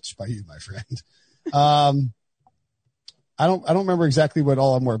big welch by you, my friend. I don't remember exactly what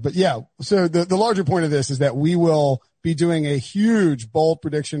all of them were, but yeah. So the larger point of this is that we will be doing a huge bold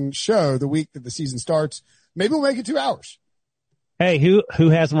prediction show the week that the season starts. Maybe we'll make it 2 hours. Hey, who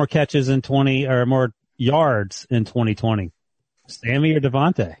has more catches in 20 or more yards in 2020? Sammy or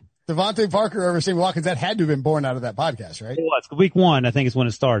Devontae? Devontae Parker over Sammy Watkins. That had to have been born out of that podcast, right? It was. Week 1, I think, is when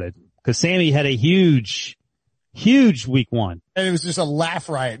it started. Because Sammy had a huge week 1. And it was just a laugh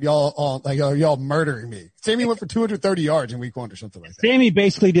riot. Y'all murdering me. Sammy went for 230 yards in week 1 or something like that. Sammy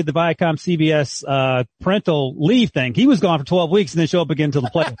basically did the Viacom CBS parental leave thing. He was gone for 12 weeks and then show up again until the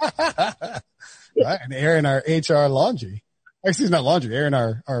playoffs. Right, and airing our HR laundry. Actually, it's not laundry. Airing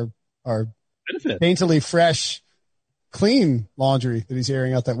our daintily fresh, clean laundry that he's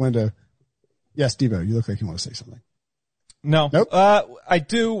airing out that window. Yes, Devo, you look like you want to say something. No. Nope. I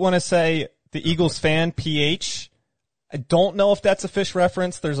do want to say the Eagles fan, PH. I don't know if that's a fish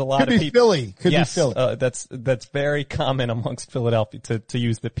reference. There's a lot of people. Could be Philly. That's very common amongst Philadelphia to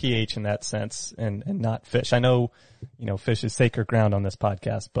use the PH in that sense and not fish. I know, fish is sacred ground on this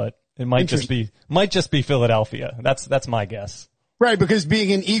podcast, but it might just be Philadelphia. That's my guess. Right, because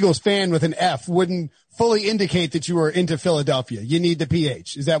being an Eagles fan with an F wouldn't fully indicate that you are into Philadelphia. You need the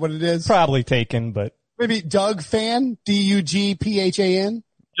PH. Is that what it is? Probably taken, but maybe Doug fan, DUGPHAN.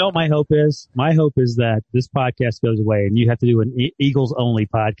 My hope is that this podcast goes away and you have to do an Eagles only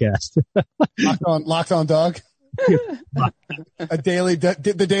podcast. Locked on Doug. The Daily Doug.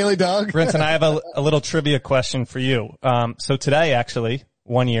 Brinson, I have a little trivia question for you. So today, actually,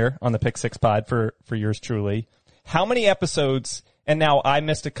 1 year on the Pick Six Pod for yours truly. How many episodes? And now I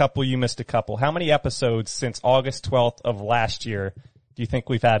missed a couple, you missed a couple. How many episodes since August 12th of last year do you think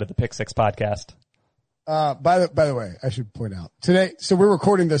we've had of the Pick Six Podcast? By the way, I should point out today. So we're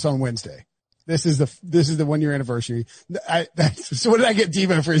recording this on Wednesday. This is the 1 year anniversary. So what did I get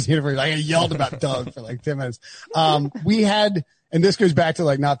Devo for his anniversary? I yelled about Doug for like 10 minutes. We had, and this goes back to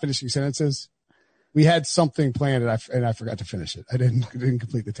like not finishing sentences. We had something planned and I forgot to finish it. I didn't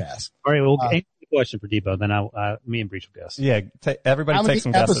complete the task. All right. Well, answer the question for Debo. Then me and Breach will guess. Yeah. Everybody take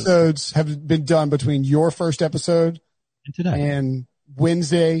some guesses. How many episodes have been done between your first episode and today and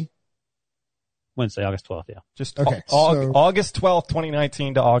Wednesday, August 12th, yeah. Just okay, August 12th,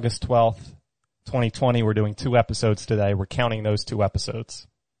 2019 to August 12th, 2020. We're doing 2 episodes today. We're counting those 2 episodes.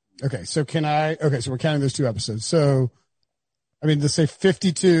 Okay, so we're counting those 2 episodes. So, let's say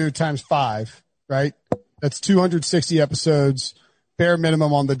 52 times 5, right? That's 260 episodes, bare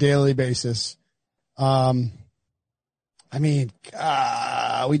minimum on the daily basis. We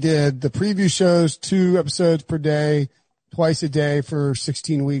did the preview shows, 2 episodes per day, twice a day for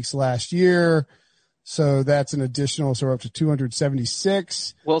 16 weeks last year. So that's an additional, so we're up to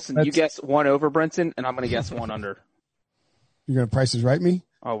 276. Wilson, you guess 1 over Brinson, and I'm going to guess 1 under. You're going to prices right me?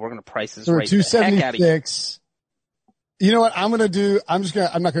 Oh, we're going to prices so right 276. You know what I'm not going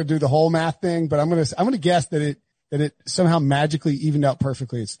to do the whole math thing, but I'm going to guess that it somehow magically evened out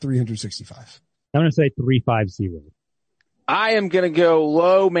perfectly. It's 365. I'm going to say 350. I am going to go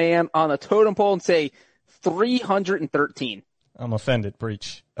low, man, on the totem pole and say 313. I'm offended,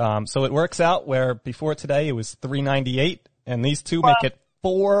 Breach. So it works out where before today it was 398, and these two make it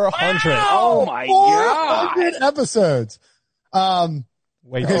 400. Oh my God. 400 episodes.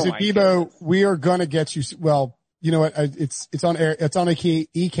 Wait, Okay, Oh so my Debo, we are going to get you. Well, you know what? It's on air. It's on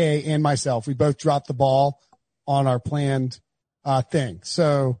EK and myself. We both dropped the ball on our planned thing.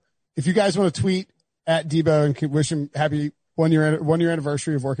 So if you guys want to tweet at Debo and can wish him happy one year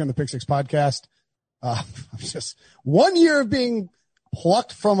anniversary of working on the Pick Six podcast. Just 1 year of being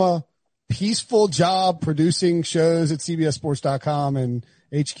plucked from a peaceful job producing shows at CBSSports.com and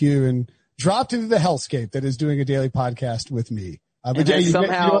HQ and dropped into the hellscape that is doing a daily podcast with me. And But then Jay,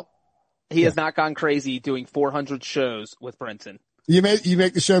 somehow he has not gone crazy doing 400 shows with Brinson. you make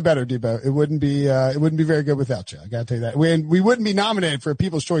the show better, Debo. It wouldn't be very good without you. I gotta tell you that. We wouldn't be nominated for a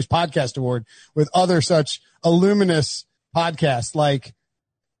People's Choice Podcast Award with other such illuminous podcasts like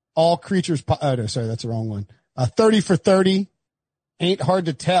All Creatures. Oh no, sorry, that's the wrong one. 30 for 30, Ain't Hard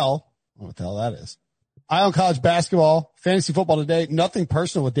to Tell. I don't know what the hell that is. Eye on College Basketball, Fantasy Football Today, Nothing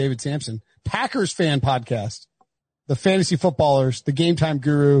Personal with David Sampson, Packers Fan Podcast, The Fantasy Footballers, The Game Time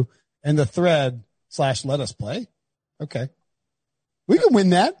Guru, and The Thread / Let Us Play. Okay. We can win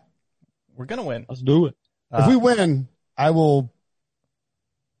that. we're going to win. Let's do it. If we win, I will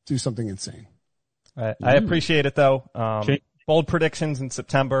do something insane. I appreciate it though. Jay- Bold predictions in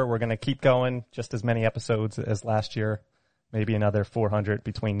September. We're going to keep going just as many episodes as last year. Maybe another 400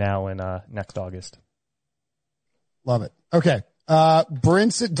 between now and next August. Love it. Okay.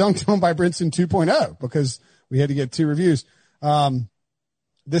 Brinson, Dunked On by Brinson 2.0 because we had to get 2 reviews.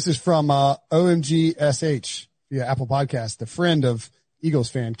 This is from OMGSH via Apple Podcast, the friend of Eagles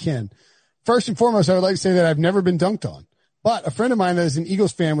fan Ken. First and foremost, I would like to say that I've never been dunked on, but a friend of mine that is an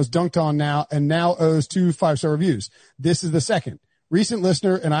Eagles fan was dunked on now and now owes 2 5-star reviews. This is the second. Recent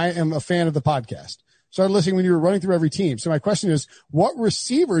listener, and I am a fan of the podcast. Started listening when you were running through every team. So my question is, what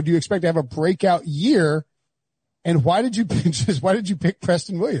receiver do you expect to have a breakout year? And why did you pick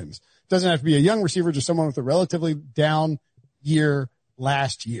Preston Williams? Doesn't have to be a young receiver, just someone with a relatively down year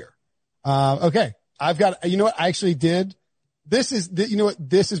last year. Okay. I've got, you know what I actually did? This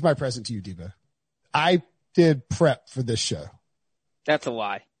is my present to you, Debo. I did prep for this show. That's a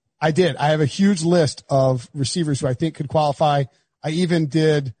lie. I did. I have a huge list of receivers who I think could qualify. I even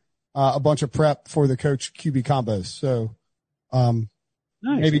did a bunch of prep for the coach QB combos. So, Nice.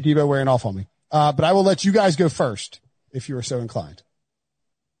 maybe Debo wearing off on me. But I will let you guys go first if you are so inclined.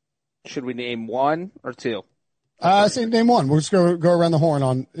 Should we name 1 or 2? Say name one. We'll just go around the horn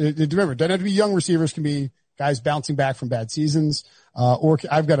on, remember, doesn't have to be young receivers, can be guys bouncing back from bad seasons. Or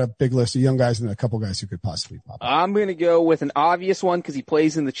I've got a big list of young guys and a couple guys who could possibly pop up. I'm going to go with an obvious one because he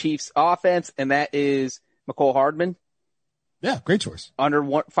plays in the Chiefs offense, and that is McCole Hardman. Yeah, great choice. Under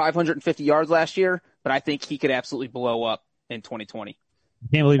 550 yards last year, but I think he could absolutely blow up in 2020. I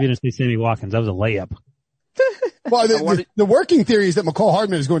can't believe you didn't say Sammy Watkins. That was a layup. Well, the working theory is that McCole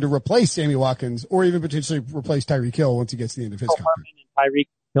Hardman is going to replace Sammy Watkins or even potentially replace Tyreek Hill once he gets to the end of his contract. Tyreek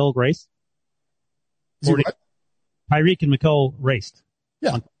Hill raced. Is he what? Tyreek and McCole raced.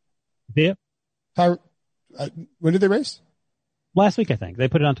 Yeah. Yeah. When did they race? Last week, I think. They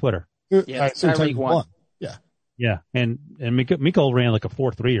put it on Twitter. Yeah, Tyreek won. Yeah. Yeah. And McCole ran like a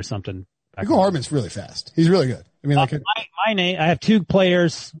 4.3 or something. McCole Hardman's really fast. He's really good. I mean, my name, I have 2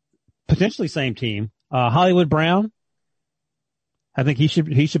 players, potentially same team. Hollywood Brown. I think he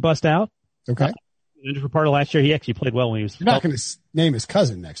should bust out. okay. For part of last year, he actually played well when he was. You're not going to name his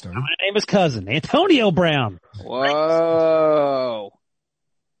cousin next, are you? I'm going to name his cousin, Antonio Brown. Whoa.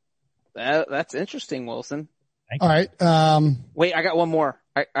 That's interesting, Wilson. All right. Wait, I got one more.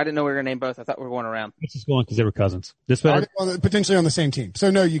 I didn't know we were going to name both. I thought we were going around. It's just going because they were cousins. This better. Potentially on the same team.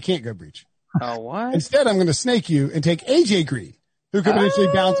 So no, you can't go Breach. Oh, what? Instead, I'm going to snake you and take AJ Green, who could potentially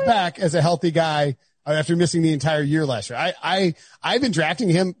bounce back as a healthy guy after missing the entire year last year. I've been drafting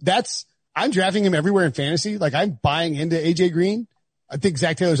him. I'm drafting him everywhere in fantasy. Like I'm buying into AJ Green. I think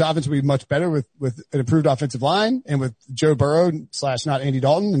Zach Taylor's offense will be much better with an improved offensive line and with Joe Burrow / not Andy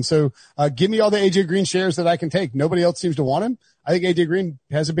Dalton. And so, give me all the AJ Green shares that I can take. Nobody else seems to want him. I think AJ Green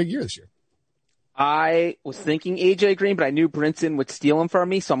has a big year this year. I was thinking AJ Green, but I knew Brinson would steal him from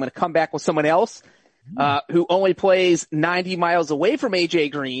me. So I'm going to come back with someone else, who only plays 90 miles away from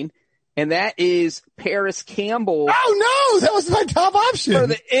AJ Green. And that is Paris Campbell. Oh no, that was my top option. For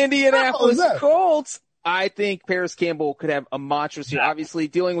the Indianapolis No. Colts. I think Paris Campbell could have a monstrous year. Obviously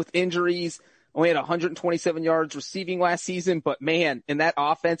dealing with injuries, only had 127 yards receiving last season, but man, in that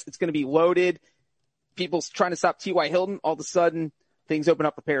offense, it's going to be loaded. People's trying to stop T.Y. Hilton. All of a sudden, things open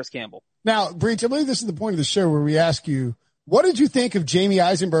up for Paris Campbell. Now, Breach, I believe this is the point of the show where we ask you, what did you think of Jamie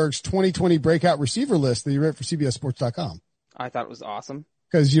Eisenberg's 2020 breakout receiver list that you wrote for CBSSports.com? I thought it was awesome.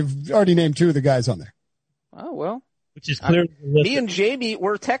 Because you've already named 2 of the guys on there. Oh, well. Which is clear. Me and Jamie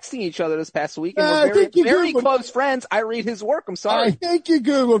were texting each other this past week, and we're very close friends. I read his work. I'm sorry. I think you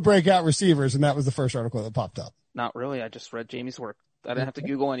Googled breakout receivers, and that was the first article that popped up. Not really. I just read Jamie's work. I didn't have to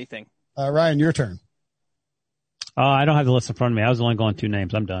Google anything. Ryan, your turn. I don't have the list in front of me. I was only going 2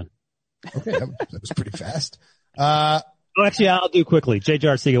 names. I'm done. Okay, that was pretty fast. Actually, I'll do quickly. J.J.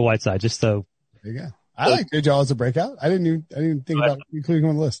 Arcega-Whiteside, just so. There you go. I like J.J. as a breakout. I didn't even think about including him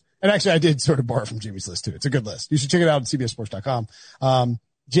on the list. And actually, I did sort of borrow from Jamie's list too. It's a good list. You should check it out at cbssports.com.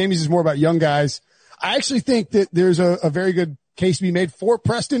 Jamie's is more about young guys. I actually think that there's a very good case to be made for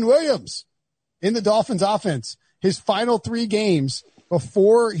Preston Williams in the Dolphins offense. His final 3 games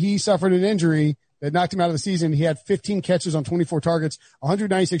before he suffered an injury that knocked him out of the season, he had 15 catches on 24 targets,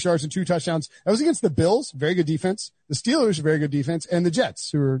 196 yards and 2 touchdowns. That was against the Bills, very good defense. The Steelers, very good defense, and the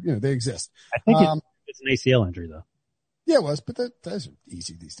Jets, who are, they exist. I think it's an ACL injury though. Yeah, it was, but that's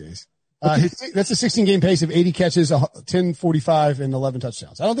easy these days. That's a 16-game pace of 80 catches, 10-45, and 11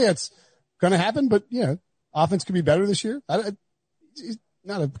 touchdowns. I don't think that's going to happen, but, offense could be better this year. He's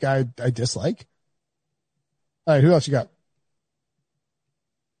not a guy I dislike. All right, who else you got?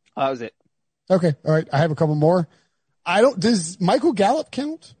 That was it. Okay, all right. I have a couple more. Does Michael Gallup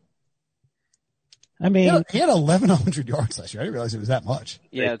count? I mean, he had 1,100 yards last year. I didn't realize it was that much.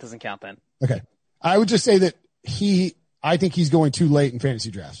 Yeah, it doesn't count then. Okay. I would just say that I think he's going too late in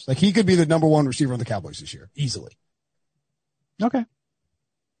fantasy drafts. Like, he could be the number 1 receiver on the Cowboys this year, easily. Okay.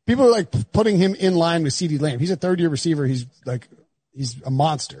 People are like putting him in line with CeeDee Lamb. He's a 3rd-year receiver. He's a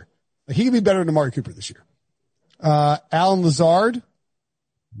monster. Like, he could be better than Amari Cooper this year. Alan Lazard.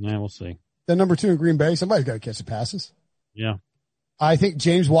 Yeah, we'll see. Then number 2 in Green Bay. Somebody's got to catch the passes. Yeah. I think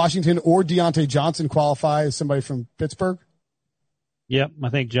James Washington or Deontay Johnson qualify as somebody from Pittsburgh. Yep. I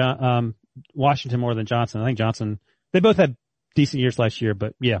think Washington more than Johnson. I think Johnson, they both had decent years last year,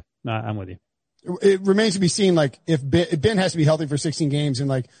 but yeah, I'm with you. It remains to be seen, like, if Ben has to be healthy for 16 games, and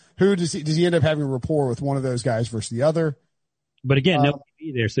like, who does he end up having a rapport with one of those guys versus the other? But again, nobody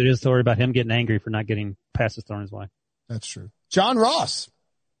be there, so it is a story about him getting angry for not getting passes thrown his way. That's true. John Ross,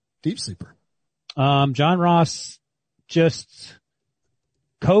 deep sleeper. John Ross, just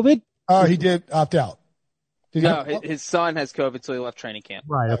COVID? Oh, he did opt out. His son has COVID, so he left training camp.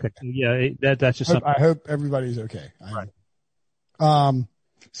 Right. Okay. Yeah, that's just something. I hope everybody's okay. Right.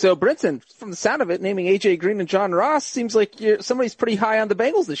 So, Brinson, from the sound of it, naming AJ Green and John Ross seems like somebody's pretty high on the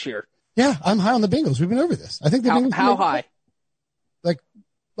Bengals this year. Yeah, I'm high on the Bengals. We've been over this. I think the Bengals. How high?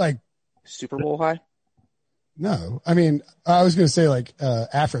 Like Super Bowl high? No, I mean, I was going to say like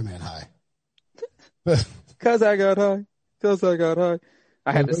Afro Man high. Cause I got high.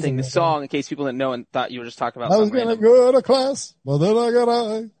 I had to sing the song in case people didn't know and thought you were just talking about. I was going to go to class, but then I got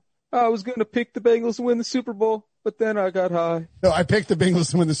high. I was going to pick the Bengals to win the Super Bowl, but then I got high. No, I picked the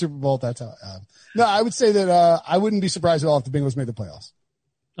Bengals to win the Super Bowl. That's how. No, I would say that I wouldn't be surprised at all if the Bengals made the playoffs.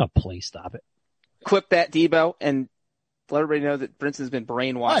 Oh, please stop it. Clip that, Debo, and let everybody know that Brinson's been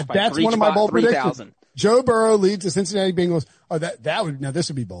brainwashed by that's one of my bold 3,000. Joe Burrow leads the Cincinnati Bengals. Oh, this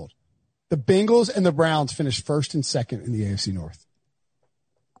would be bold. The Bengals and the Browns finished 1st and 2nd in the AFC North.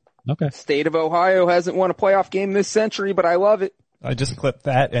 Okay. State of Ohio hasn't won a playoff game this century, but I love it. I just clipped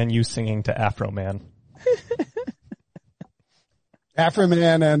that and you singing to Afro Man. Afro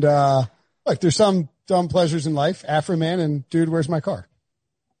Man and, look, there's some dumb pleasures in life. Afro Man and Dude, Where's My Car?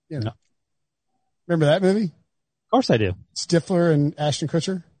 You know. No. Remember that movie? Of course I do. Stifler and Ashton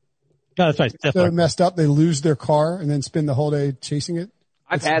Kutcher? No, that's right. So messed up, they lose their car and then spend the whole day chasing it.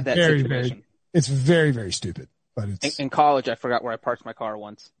 I've had that situation. It's very, very stupid. But it's in college, I forgot where I parked my car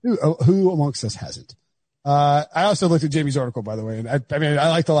once. Who amongst us hasn't? I also looked at Jamie's article, by the way, and I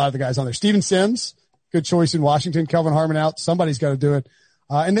liked a lot of the guys on there. Steven Sims, good choice in Washington. Kelvin Harmon out. Somebody's got to do it.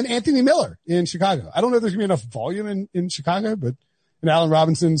 And then Anthony Miller in Chicago. I don't know if there's gonna be enough volume in Chicago, but Allen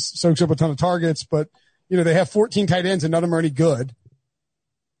Robinson soaks up a ton of targets, but they have 14 tight ends and none of them are any good.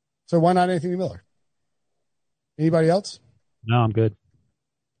 So why not Anthony Miller? Anybody else? No, I'm good.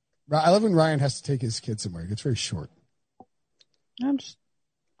 I love when Ryan has to take his kid somewhere. It gets very short.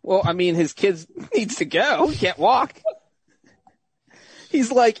 Well, I mean, his kid needs to go. He can't walk.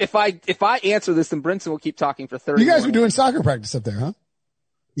 He's like, if I answer this, then Brinson will keep talking for 30 minutes. You guys more. were doing soccer practice up there, huh?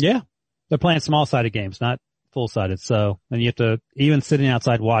 Yeah. They're playing small-sided games, not full-sided. So, and you have to, even sitting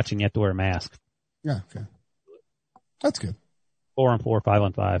outside watching, you have to wear a mask. Yeah, okay. That's good. 4-on-4,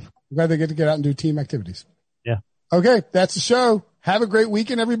 5-on-5. I'm glad they get to get out and do team activities. Yeah. Okay, that's the show. Have a great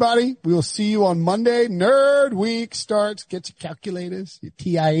weekend, everybody. We will see you on Monday. Nerd Week starts. Get your calculators, your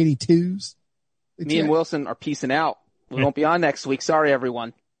TI-82s. Me and Wilson are peacing out. We won't be on next week. Sorry,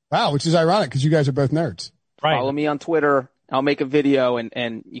 everyone. Wow, which is ironic because you guys are both nerds. Right. Follow me on Twitter I'll make a video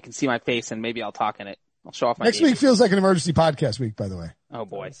and you can see my face and maybe I'll talk in it. I'll show off my Next game. week feels like an emergency podcast week, by the way. Oh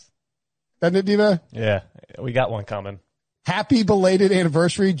boy. Doesn't it, Diva? Yeah, we got one coming. Happy belated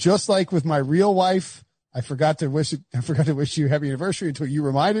anniversary. Just like with my real wife, I forgot to wish you a happy anniversary until you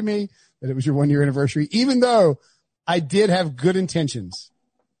reminded me that it was your 1 year anniversary, even though I did have good intentions.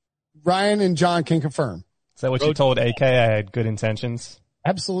 Ryan and John can confirm. Is that what you told AK? I had good intentions.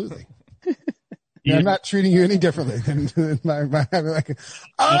 Absolutely. Yeah, I'm not treating you any differently than my like,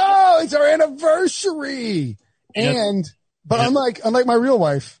 oh, it's our anniversary. But unlike my real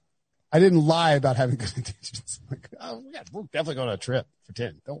wife, I didn't lie about having good intentions. Like, oh, we're definitely going on a trip for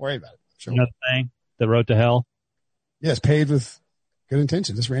 10. Don't worry about it. Sure. Another thing, the road to hell. Yes, paid with good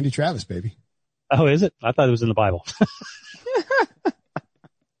intentions. It's Randy Travis, baby. Oh, is it? I thought it was in the Bible.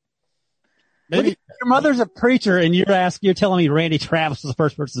 Maybe Your mother's a preacher, and you're telling me Randy Travis was the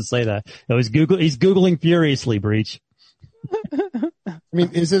first person to say that. No, he's Googling furiously, Breach. I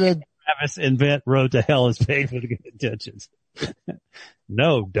mean, is it a Travis invent road to hell is paid with good intentions.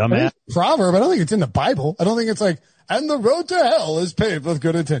 No, dumbass. proverb? I don't think it's in the Bible. I don't think it's like, and the road to hell is paved with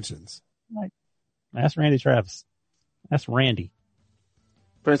good intentions. Ask Randy Travis. That's Randy.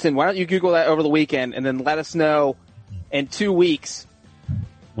 Princeton, why don't you Google that over the weekend and then let us know in 2 weeks.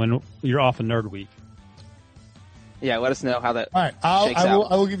 When you're off a nerd week. Yeah, let us know how that All right. shakes I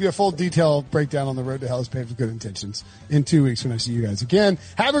out. will give you a full detailed breakdown on the road to hell is paved with good intentions in 2 weeks when I see you guys again.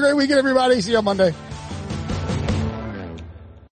 Have a great weekend, everybody. See you on Monday.